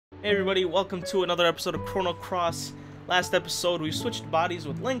Hey everybody, welcome to another episode of Chrono Cross. Last episode we switched bodies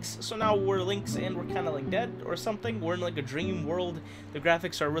with Lynx, so now we're Lynx and we're kind of like dead or something. We're in like a dream world. The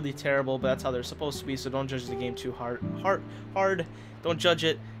graphics are really terrible, but that's how they're supposed to be, so don't judge the game too hard. Don't judge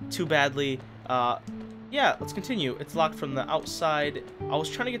it too badly. Yeah, let's continue. It's locked from the outside. I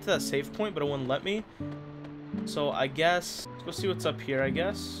was trying to get to that save point, but it wouldn't let me. So I guess, let's go see what's up here, I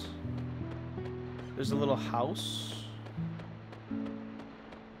guess. There's a little house.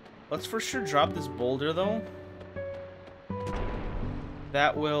 Let's for sure drop this boulder, though.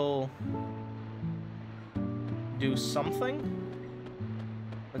 That will do something.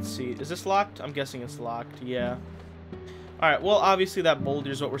 Let's see. Is this locked? I'm guessing it's locked. Yeah. Alright, well, obviously that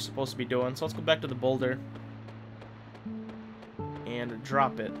boulder is what we're supposed to be doing. So let's go back to the boulder. And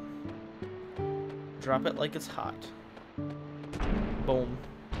drop it. Drop it like it's hot. Boom.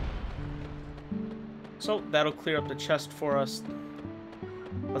 So that'll clear up the chest for us.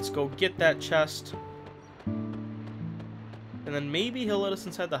 Let's go get that chest. And then maybe he'll let us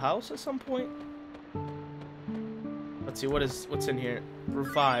inside the house at some point. Let's see, what's in here?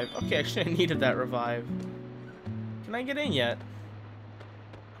 Revive. Okay, actually I needed that revive. Can I get in yet?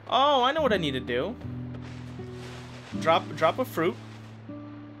 Oh, I know what I need to do. Drop a fruit.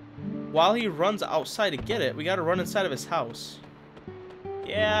 While he runs outside to get it, we gotta run inside of his house.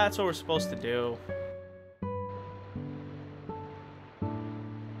 Yeah, that's what we're supposed to do.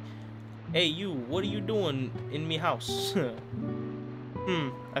 Hey, you, what are you doing in me house?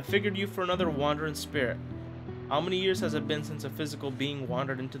 I figured you for another wandering spirit. How many years has it been since a physical being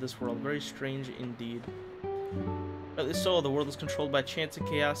wandered into this world? Very strange indeed. At least so, the world is controlled by chance and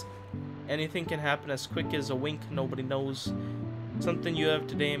chaos. Anything can happen as quick as a wink, nobody knows. Something you have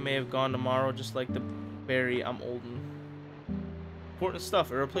today may have gone tomorrow, just like the berry I'm holding. Important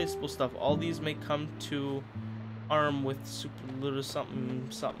stuff, irreplaceable stuff. All these may come to harm with super something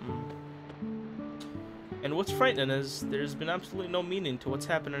something. And what's frightening is there's been absolutely no meaning to what's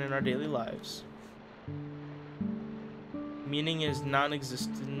happening in our daily lives. Meaning is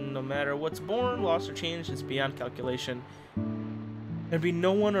non-existent. No matter what's born, lost, or changed, it's beyond calculation. There'd be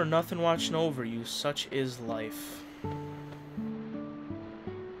no one or nothing watching over you. Such is life.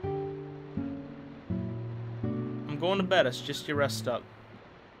 I'm going to bed. It's just you rest up.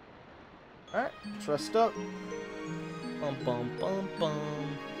 Alright, let's rest up. Bum bum bum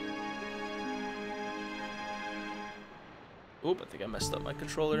bum. Oop, I think I messed up my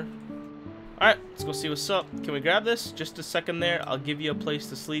controller. Alright, let's go see what's up. Can we grab this? Just a second there. I'll give you a place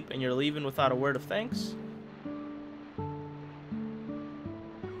to sleep and you're leaving without a word of thanks.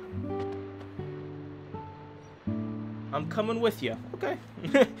 I'm coming with you. Okay.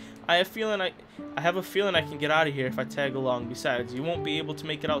 I have a feeling I can get out of here if I tag along. Besides, you won't be able to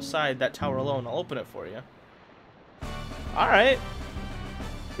make it outside that tower alone. I'll open it for you. Alright.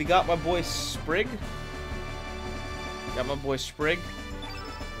 We got my boy Sprig. Got my boy Sprig.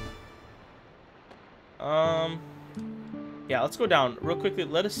 Yeah, let's go down real quickly.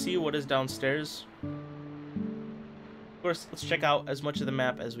 Let us see what is downstairs. Of course, let's check out as much of the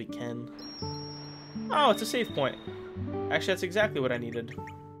map as we can. Oh, it's a save point. Actually, that's exactly what I needed.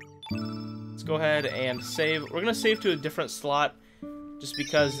 Let's go ahead and save. We're gonna save to a different slot, just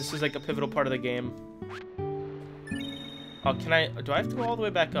because this is like a pivotal part of the game. Oh, do I have to go all the way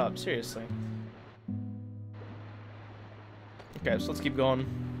back up? Seriously. Okay, so let's keep going.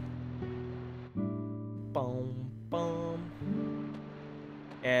 Boom, boom.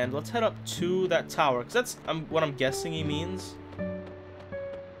 And let's head up to that tower, because that's what I'm guessing he means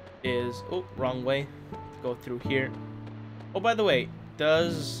is... Oh, wrong way. Go through here. Oh, by the way, do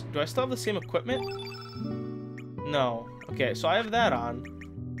I still have the same equipment? No. Okay, so I have that on.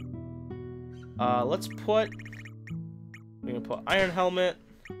 We're gonna put iron helmet.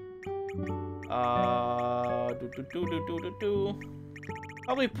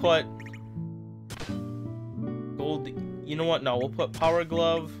 Probably put gold. You know what? No, we'll put power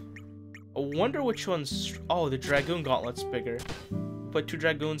glove. I wonder which one's. Oh, the dragoon gauntlet's bigger. Put 2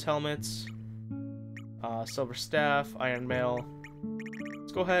 dragoons helmets. Silver staff, iron mail.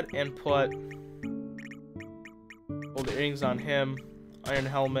 Let's go ahead and put gold earrings on him, iron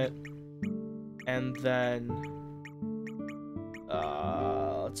helmet, and then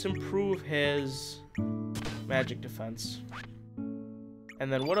let's improve his magic defense.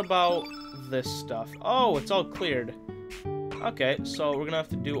 And then what about this stuff? Oh, it's all cleared. Okay, so we're gonna have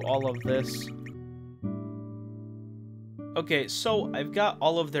to do all of this. Okay, so I've got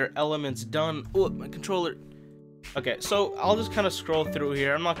all of their elements done. Oh, my controller. Okay, so I'll just kind of scroll through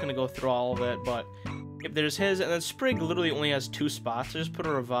here. I'm not gonna go through all of it, but if there's his, and then Sprig literally only has 2 spots. So just put a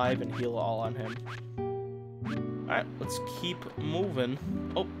revive and heal all on him. Alright, let's keep moving.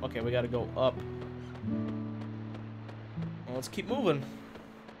 Oh, okay, we gotta go up. Well, let's keep moving.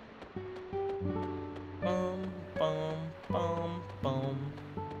 Bum, bum, bum, bum.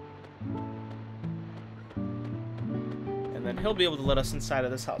 And then he'll be able to let us inside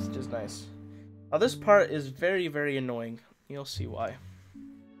of this house, which is nice. Now, this part is very, very annoying. You'll see why.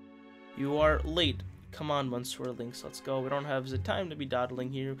 You are late. Come on, Monsieur Lynx, let's go. We don't have the time to be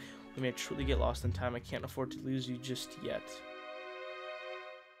dawdling here. We may truly get lost in time. I can't afford to lose you just yet.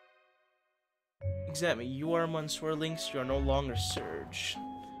 Exactly. You are Monsieur Lynx. You are no longer Surge.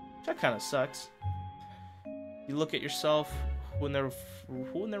 That kind of sucks. You look at yourself. Who in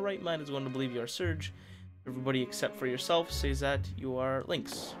their right mind is going to believe you are Surge? Everybody except for yourself says that you are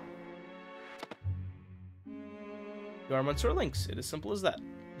Lynx. You are Monsieur Lynx. It is simple as that.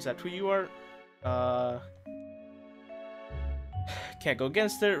 Is that who you are? Can't go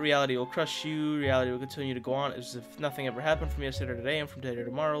against it. Reality will crush you. Reality will continue to go on as if nothing ever happened from yesterday to today and from today to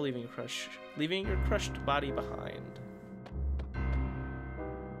tomorrow, leaving your crushed body behind.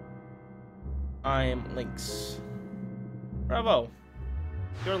 I am Lynx. Bravo.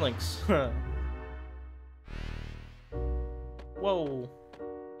 You're Lynx. Whoa.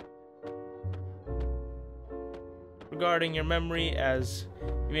 Regarding your memory, as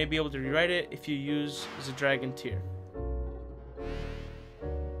you may be able to rewrite it if you use the dragon tier.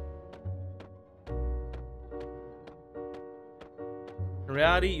 In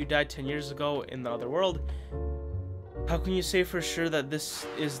reality, you died 10 years ago in the other world. How can you say for sure that this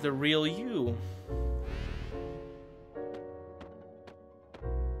is the real you?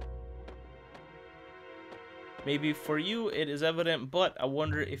 Maybe for you it is evident, but I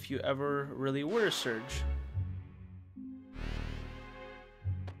wonder if you ever really were Surge.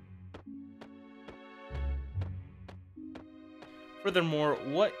 Furthermore,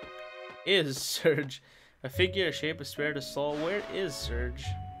 what is Surge? A figure, a shape, a spirit, a soul. Where is Surge?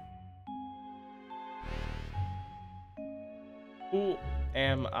 Who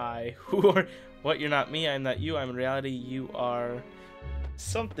am I? Who are... What? You're not me. I'm not you. I'm in reality. You are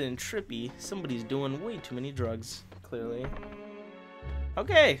something trippy. Somebody's doing way too many drugs, clearly.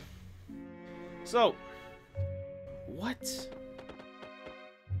 Okay. So, what?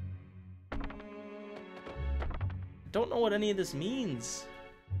 Don't know what any of this means.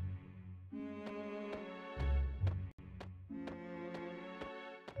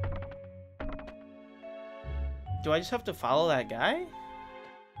 Do I just have to follow that guy?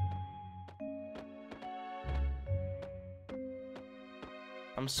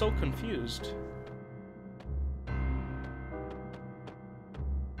 I'm so confused.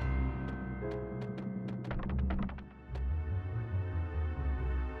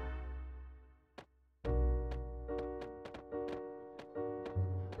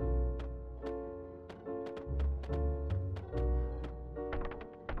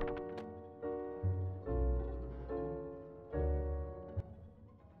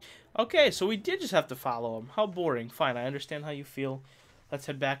 Okay, so we did just have to follow him. How boring. Fine, I understand how you feel. Let's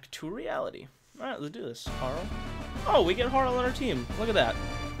head back to reality. Alright, let's do this. Harl. Oh, we get Harl on our team. Look at that.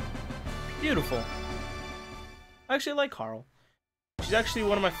 Beautiful. I actually like Harl. She's actually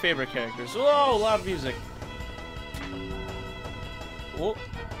one of my favorite characters. Oh, loud music. Oh.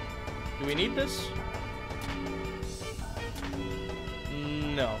 Do we need this?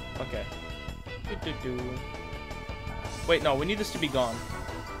 No. Okay. Wait, no, we need this to be gone.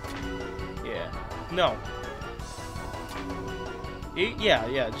 Yeah. No.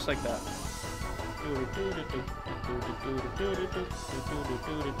 Yeah, just like that.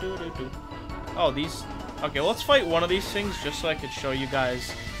 Oh, these... Okay, let's fight one of these things just so I could show you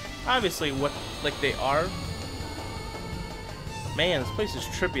guys, obviously, what, like, they are. Man, this place is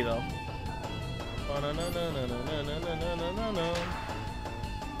trippy, though.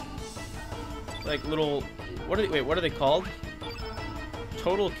 Like, little... What are they... Wait, what are they called?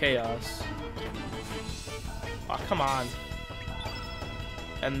 Total chaos. Oh, come on.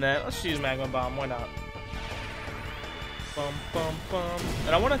 And then, let's use Magma Bomb, why not? Bum, bum, bum.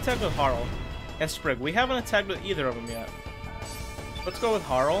 And I want to attack with Harl and Sprig. We haven't attacked with either of them yet. Let's go with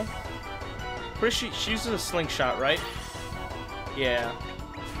Harl. She uses a slingshot, right? Yeah.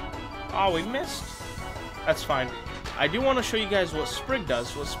 Oh, we missed. That's fine. I do want to show you guys what Sprig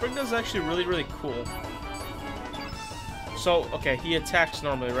does. What Sprig does is actually really, really cool. So, okay, he attacks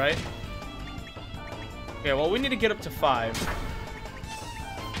normally, right? Okay, well, we need to get up to 5.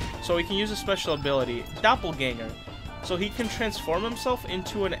 So he can use a special ability, Doppelganger. So he can transform himself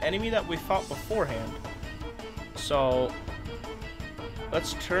into an enemy that we fought beforehand. So,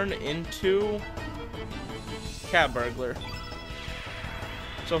 let's turn into Cat Burglar.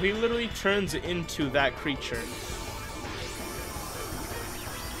 So he literally turns into that creature.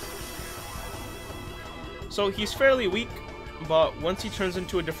 So he's fairly weak, but once he turns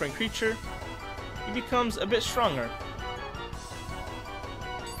into a different creature, he becomes a bit stronger.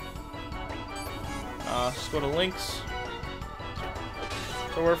 Let's go to links.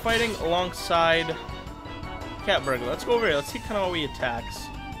 So we're fighting alongside Cat Burglar. Let's go over here. Let's see kind of how he attacks.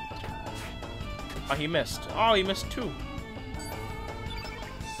 Oh, he missed. Oh, he missed too.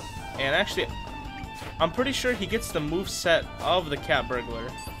 And actually, I'm pretty sure he gets the moveset of the Cat Burglar.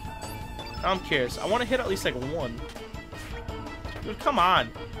 I'm curious. I want to hit at least like one. Dude, come on.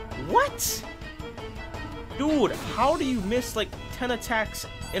 What? Dude, how do you miss like 10 attacks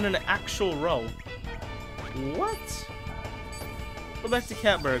in an actual row? What? Go back to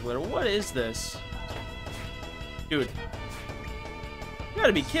Cat Burglar. What is this? Dude. You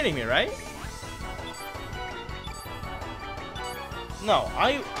gotta be kidding me, right? No,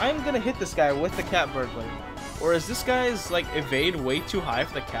 I'm gonna hit this guy with the Cat Burglar. Or is this guy's like evade way too high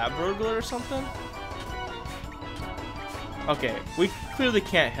for the Cat Burglar or something? Okay, we clearly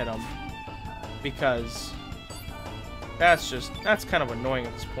can't hit him. Because that's kind of annoying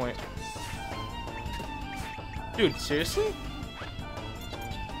at this point. Dude, seriously?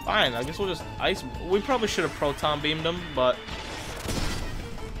 Fine, I guess we'll just ice. We probably should have proton beamed him, but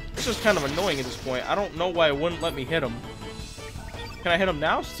it's just kind of annoying at this point. I don't know why it wouldn't let me hit him. Can I hit him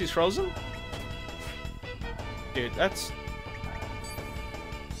now since he's frozen? Dude, that's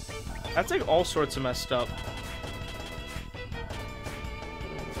like all sorts of messed up.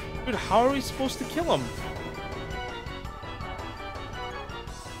 Dude, how are we supposed to kill him?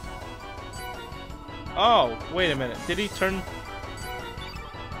 Oh, wait a minute. Did he turn?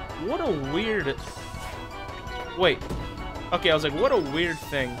 What a weird... Wait. Okay, I was like, what a weird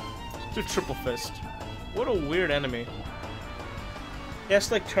thing. Do triple fist. What a weird enemy. He has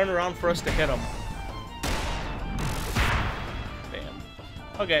to like turn around for us to hit him. Bam.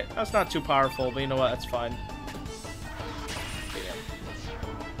 Okay, that's not too powerful, but you know what? That's fine. Bam.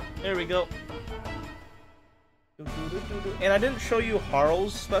 There we go. And I didn't show you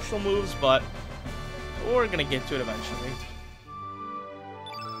Harl's special moves, but we're gonna get to it eventually.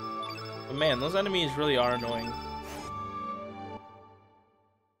 But man, those enemies really are annoying.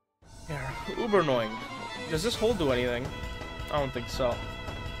 They're uber annoying. Does this hole do anything? I don't think so.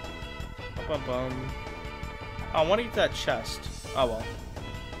 I want to get that chest. Oh well.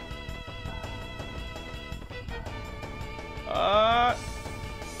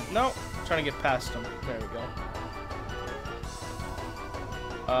 No. I'm trying to get past him. There we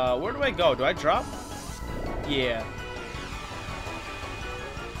go. Where do I go? Do I drop? Yeah.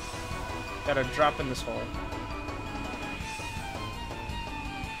 Gotta drop in this hole.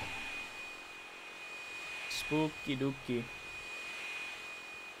 Spooky dookie.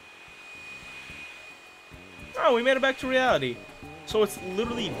 Oh, we made it back to reality. So it's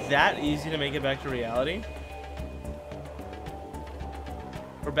literally that easy to make it back to reality.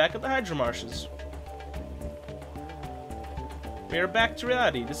 We're back at the Hydro Marshes. We are back to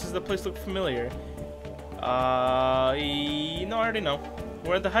reality. This is the place look familiar. No, I already know.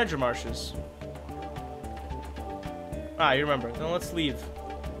 We're at the Hydro Marshes. Ah, you remember. Then let's leave.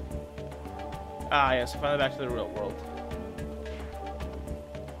 Ah, yes, finally back to the real world.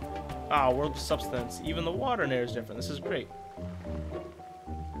 Ah, world of substance. Even the water in there is different. This is great.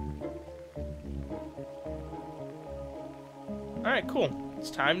 Alright, cool.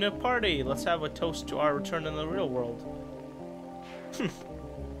 It's time to party. Let's have a toast to our return to the real world.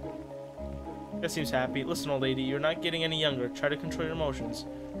 That seems happy. Listen, old lady, you're not getting any younger. Try to control your emotions.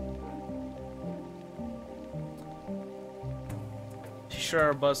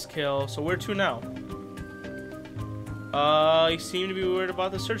 Sure, buzzkill. So where to now? You seem to be worried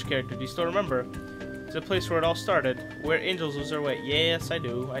about the search character. Do you still remember? It's the place where it all started. Where angels lose their way. Yes, I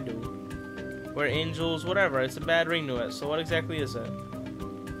do. Where angels, whatever. It's a bad ring to it. So what exactly is it?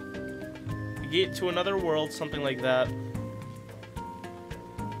 The gate to another world, something like that.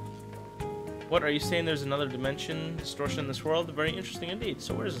 What, are you saying there's another dimension, distortion in this world? Very interesting indeed.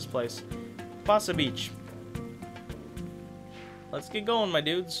 So where is this place? Pasa Beach. Let's get going, my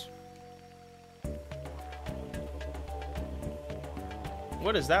dudes.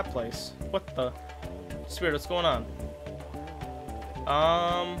 What is that place? What the? Spirit, what's going on?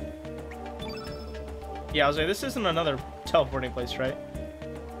 Yeah, I was like, this isn't another teleporting place, right?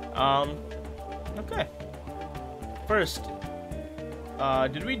 Okay. First,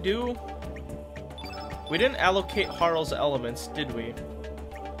 did we do... We didn't allocate Harl's elements, did we?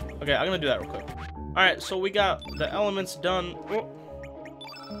 Okay, I'm gonna do that real quick. Alright, so we got the elements done. Oh.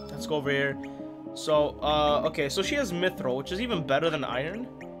 Let's go over here. So, okay, so she has Mithril, which is even better than Iron.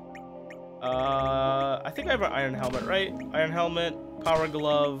 I think I have an Iron Helmet, right? Iron Helmet, Power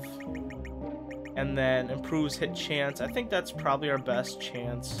Glove. And then improves hit chance. I think that's probably our best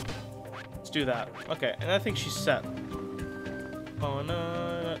chance. Let's do that. Okay, and I think she's set. Oh,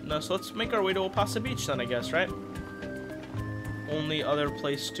 no. So let's make our way to Opasa Beach then, I guess, right? Only other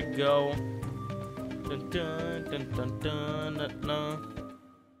place to go. Dun, dun, dun, dun, dun, dun, dun.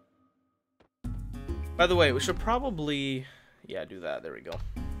 By the way, we should probably... Yeah, do that. There we go.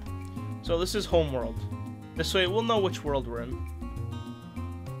 So this is Homeworld. This way we'll know which world we're in.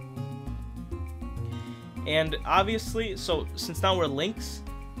 And obviously, so since now we're Lynx,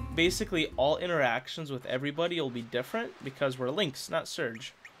 basically all interactions with everybody will be different because we're Lynx, not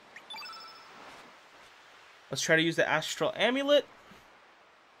Surge. Let's try to use the Astral Amulet.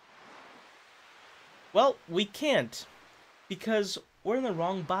 Well, we can't because we're in the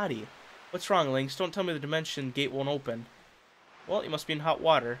wrong body. What's wrong, Lynx? Don't tell me the dimension gate won't open. Well, you must be in hot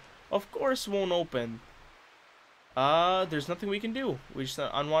water. Of course it won't open. There's nothing we can do. We just an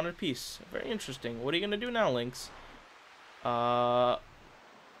unwanted piece. Very interesting. What are you gonna do now, Lynx? Alright,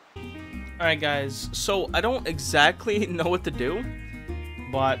 guys. So, I don't exactly know what to do,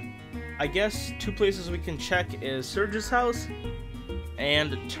 but I guess two places we can check is Surge's house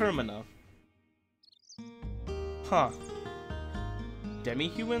and Termina. Huh.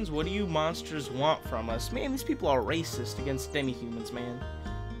 Demi-humans? What do you monsters want from us? Man, these people are racist against demi-humans, man.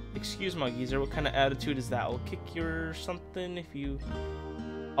 Excuse my geezer, what kind of attitude is that? I'll kick your something if you...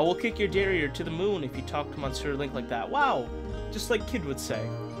 I will kick your derriere to the moon if you talk to Monsieur Link like that. Wow! Just like Kid would say.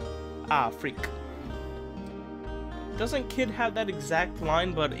 Ah, freak. Doesn't Kid have that exact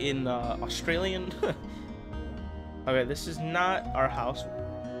line, but in Australian? Okay, this is not our house.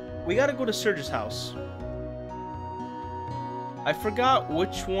 We gotta go to Surge's house. I forgot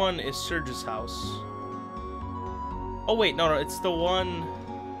which one is Surge's house. Oh wait, no, it's the one...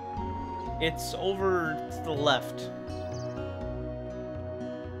 It's over to the left.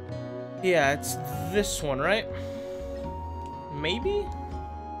 Yeah, it's this one, right? Maybe?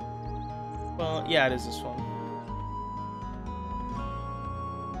 Well, yeah, it is this one.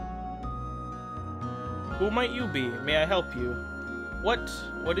 Who might you be? May I help you? What?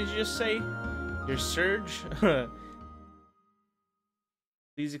 What did you just say? You're Surge?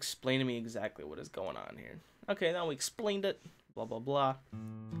 Please explain to me exactly what is going on here. Okay, now we explained it. Blah, blah, blah.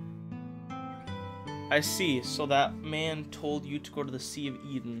 I see. So that man told you to go to the Sea of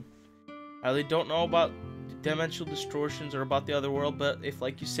Eden. I really don't know about dimensional distortions or about the other world, but if,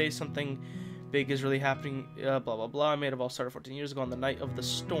 like you say, something big is really happening, blah, blah, blah. I made it all started 14 years ago on the night of the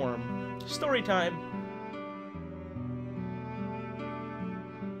storm. Story time.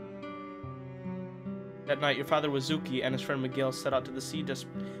 That night, your father Wazuki and his friend Miguel set out to the sea.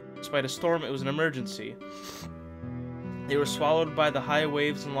 Despite a storm, it was an emergency. They were swallowed by the high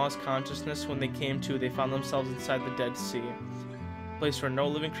waves and lost consciousness. When they came to, they found themselves inside the Dead Sea, a place where no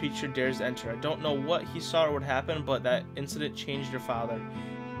living creature dares enter. I don't know what he saw or what happened, but that incident changed your father.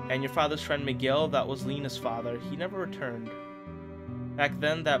 And your father's friend Miguel, that was Lena's father, he never returned. Back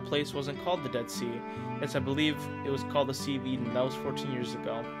then, that place wasn't called the Dead Sea. Yes, I believe it was called the Sea of Eden. That was 14 years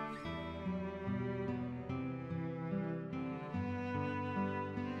ago.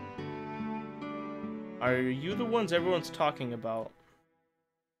 Are you the ones everyone's talking about?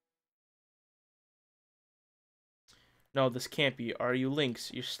 No, this can't be. Are you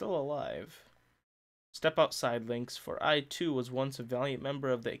Lynx? You're still alive. Step outside, Lynx, for I, too, was once a valiant member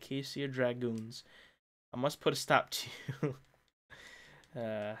of the AquaGear Dragoons. I must put a stop to you.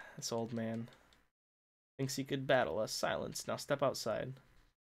 This old man thinks he could battle us. Silence. Now step outside.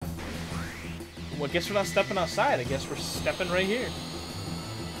 Well, I guess we're not stepping outside. I guess we're stepping right here.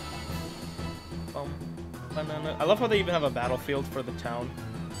 I love how they even have a battlefield for the town.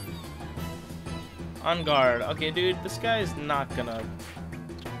 On guard. Okay, dude, this guy is not gonna...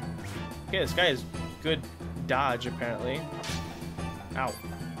 Okay, this guy is good dodge, apparently. Ow.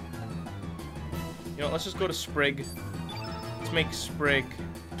 You know, let's just go to Sprig. Let's make Sprig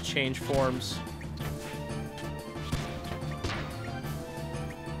change forms.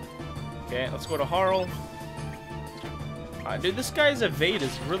 Okay, let's go to Harl. Dude, this guy's evade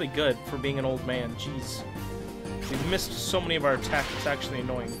is really good for being an old man. Jeez. We've missed so many of our attacks. It's actually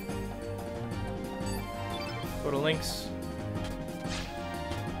annoying. Go to Lynx.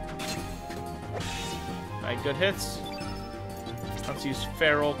 Alright, good hits. Let's use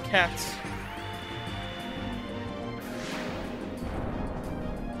feral cats.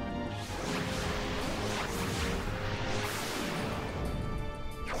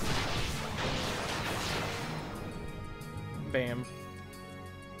 Bam.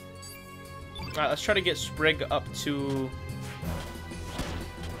 Alright, let's try to get Sprig up to...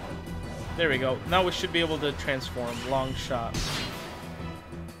 There we go. Now we should be able to transform. Long shot.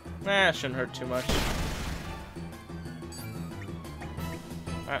 Nah, shouldn't hurt too much.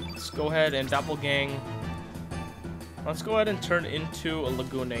 Alright, let's go ahead and doppelgang. Let's go ahead and turn into a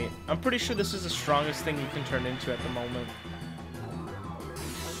Lagoonate. I'm pretty sure this is the strongest thing you can turn into at the moment.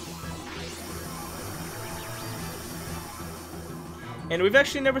 And we've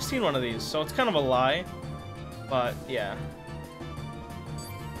actually never seen one of these, so it's kind of a lie. But, yeah.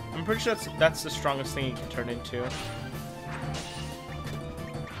 I'm pretty sure that's the strongest thing you can turn into.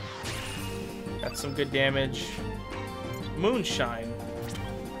 That's some good damage. Moonshine.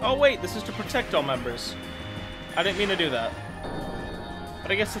 Oh wait, this is to protect all members. I didn't mean to do that.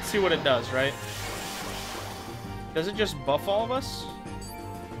 But I guess let's see what it does, right? Does it just buff all of us?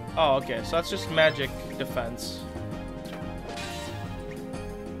 Oh, okay, so that's just magic defense.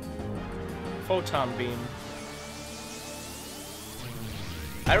 Photon beam.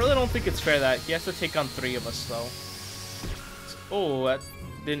 I really don't think it's fair that he has to take on 3 of us, though. Oh, that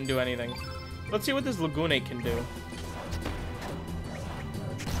didn't do anything. Let's see what this Lagoonate can do.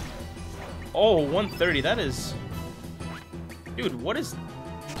 Oh, 130. That is... Dude, what is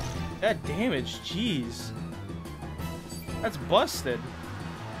that damage? Jeez. That's busted.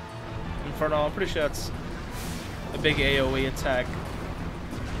 Inferno, I'm pretty sure that's a big AoE attack.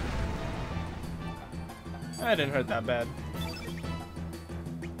 That didn't hurt that bad.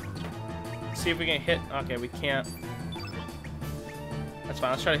 See if we can hit. Okay, we can't. That's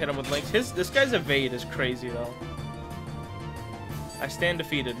fine. Let's try to hit him with links. This guy's evade is crazy though. I stand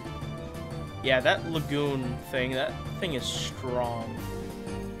defeated. Yeah, that Lagoon thing, that thing is strong.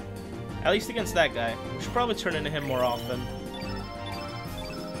 At least against that guy. We should probably turn into him more often.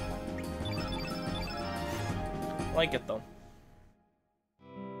 Like it though.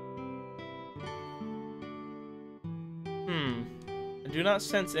 I do not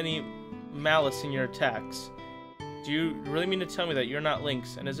sense any malice in your attacks. Do you really mean to tell me that you're not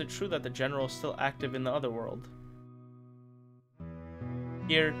Lynx? And is it true that the general is still active in the other world?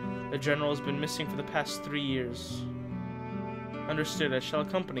 Here, the general has been missing for the past 3 years. Understood, I shall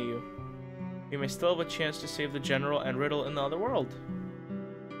accompany you. You may still have a chance to save the general and Riddle in the other world.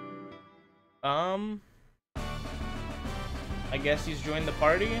 I guess he's joined the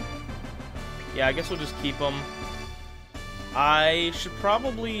party? Yeah, I guess we'll just keep him. I should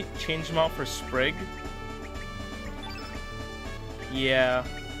probably change him out for Sprig. Yeah.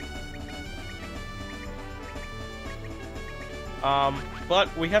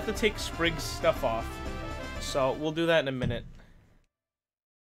 But we have to take Sprig's stuff off. So we'll do that in a minute.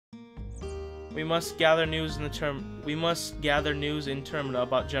 We must gather news in Termina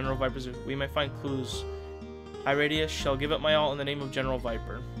about General Viper's. We may find clues. Iradius shall give it my all in the name of General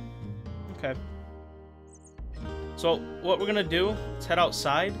Viper. Okay. So what we're gonna do, let's head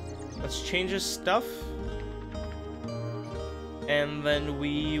outside. Let's change his stuff. And then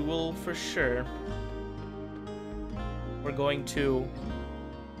we will for sure. We're going to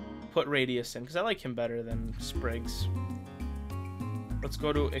put Radius in, because I like him better than Spriggs. Let's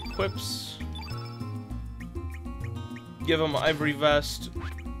go to Equips. Give him Ivory Vest.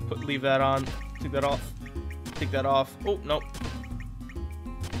 Leave that on. Take that off. Take that off. Oh, nope.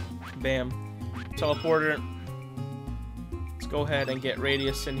 Bam. Teleporter. Let's go ahead and get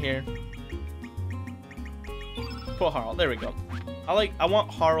Radius in here. Put Harl. There we go. I want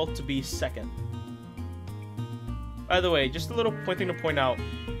Harl to be second. By the way, just a little thing to point out.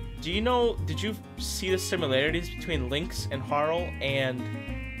 Did you see the similarities between Lynx and Harl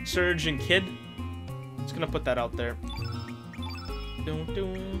and Surge and Kid? Just gonna put that out there.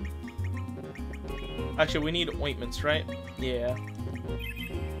 Actually, we need ointments, right? Yeah.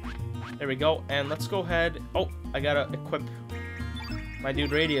 There we go. And let's go ahead. Oh, I gotta equip my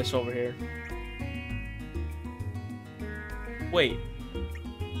dude Radius over here. Wait.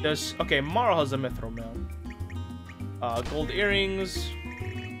 Okay, Marl has a Mithril Mail. Gold earrings.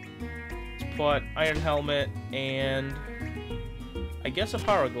 Let's put Iron Helmet and I guess a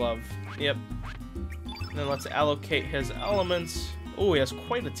Power Glove. Yep. And then let's allocate his elements. Oh, he has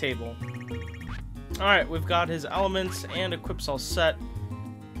quite a table. Alright, we've got his elements and equips all set.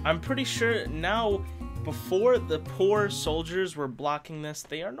 I'm pretty sure now, before the poor soldiers were blocking this,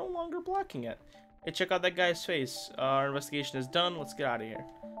 they are no longer blocking it. Hey, check out that guy's face. Our investigation is done. Let's get out of here.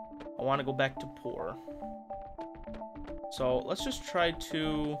 I want to go back to poor. So let's just try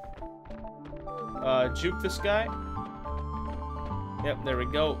to juke this guy. Yep, there we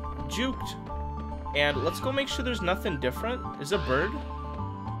go. Juked. And let's go make sure there's nothing different. Is a bird?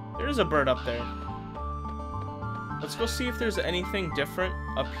 There is a bird up there. Let's go see if there's anything different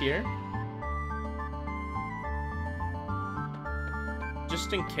up here.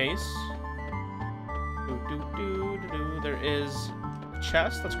 Just in case. There is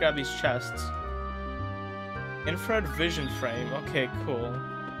chest? Let's grab these chests. Infrared vision frame. Okay, cool.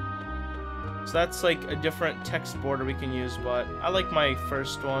 So that's like a different text border we can use, but I like my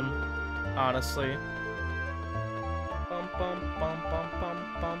first one, honestly. Bum, bum, bum, bum,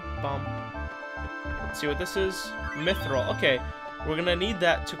 bum, bum, bum. Let's see what this is. Mithril. Okay, we're gonna need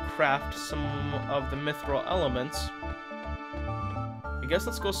that to craft some of the mithril elements. I guess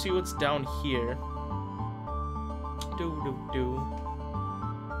let's go see what's down here.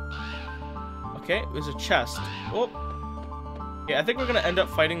 Okay, there's a chest. Oh. Yeah, I think we're gonna end up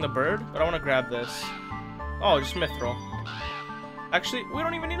fighting the bird, but I want to grab this. Oh, just mithril. Actually, we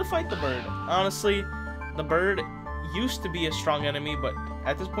don't even need to fight the bird. Honestly, the bird used to be a strong enemy, but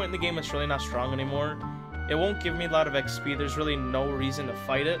at this point in the game, it's really not strong anymore. It won't give me a lot of XP. There's really no reason to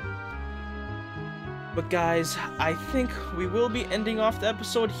fight it. But guys, I think we will be ending off the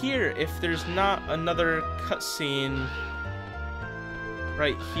episode here if there's not another cutscene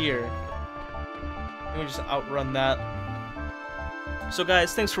right here. Let me just outrun that. So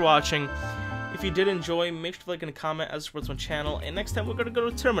guys, thanks for watching. If you did enjoy, make sure to like and comment as it supports my channel. And next time we're going to go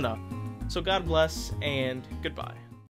to Termina. So God bless and goodbye.